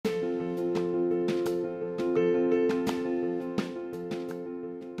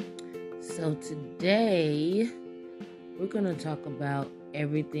So today we're going to talk about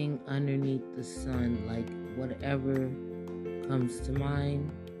everything underneath the sun, like whatever comes to mind,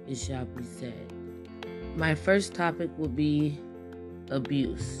 it shall be said. My first topic would be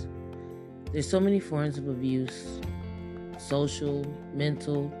abuse. There's so many forms of abuse: social,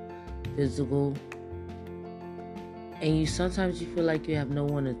 mental, physical, and sometimes you feel like you have no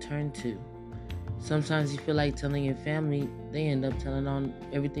one to turn to. Sometimes you feel like telling your family, they end up telling on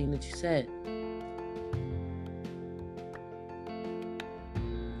everything that you said.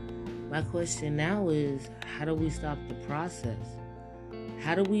 My question now is, how do we stop the process?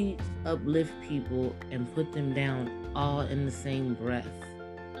 How do we uplift people and put them down all in the same breath?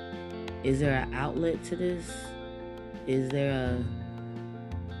 Is there an outlet to this? Is there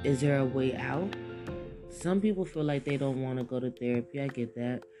a way out? Some people feel like they don't want to go to therapy. I get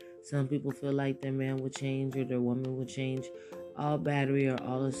that. Some people feel like their man will change or their woman will change. All battery or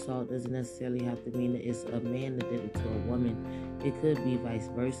all assault doesn't necessarily have to mean that it's a man that did it to a woman. It could be vice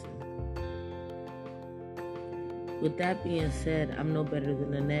versa. With that being said, I'm no better than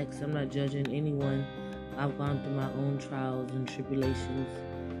the next. I'm not judging anyone. I've gone through my own trials and tribulations.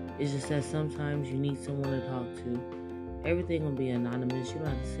 It's just that sometimes you need someone to talk to. Everything will be anonymous. You don't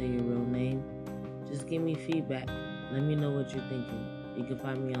have to say your real name. Just give me feedback. Let me know what you're thinking. You can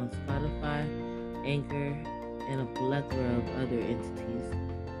find me on Spotify, Anchor, and a plethora of other entities.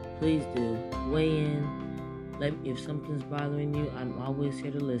 Please do. Weigh in. If something's bothering you, I'm always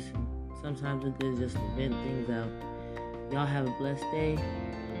here to listen. Sometimes it's good just to vent things out. Y'all have a blessed day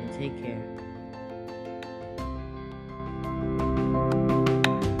and take care.